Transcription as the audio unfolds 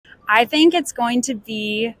I think it's going to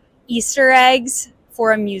be Easter eggs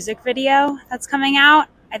for a music video that's coming out.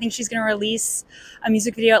 I think she's going to release a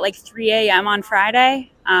music video at like 3 a.m. on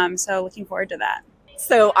Friday. So looking forward to that.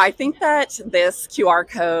 So I think that this QR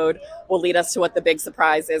code will lead us to what the big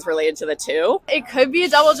surprise is related to the two. It could be a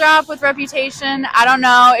double drop with Reputation. I don't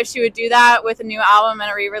know if she would do that with a new album and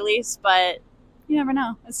a re-release, but you never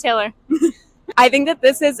know. It's Taylor. I think that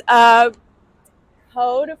this is a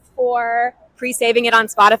code for pre-saving it on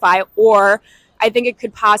Spotify, or I think it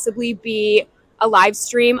could possibly be a live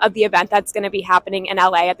stream of the event that's going to be happening in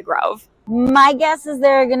LA at the Grove. My guess is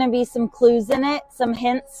there are going to be some clues in it, some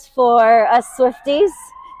hints for us Swifties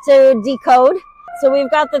to decode. So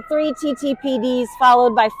we've got the 3 TTPDs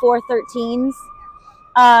followed by 4 13s.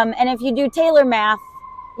 And if you do Taylor math,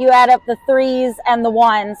 you add up the 3s and the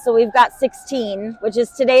 1s. So we've got 16, which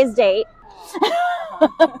is today's date.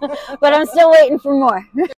 But I'm still waiting for more.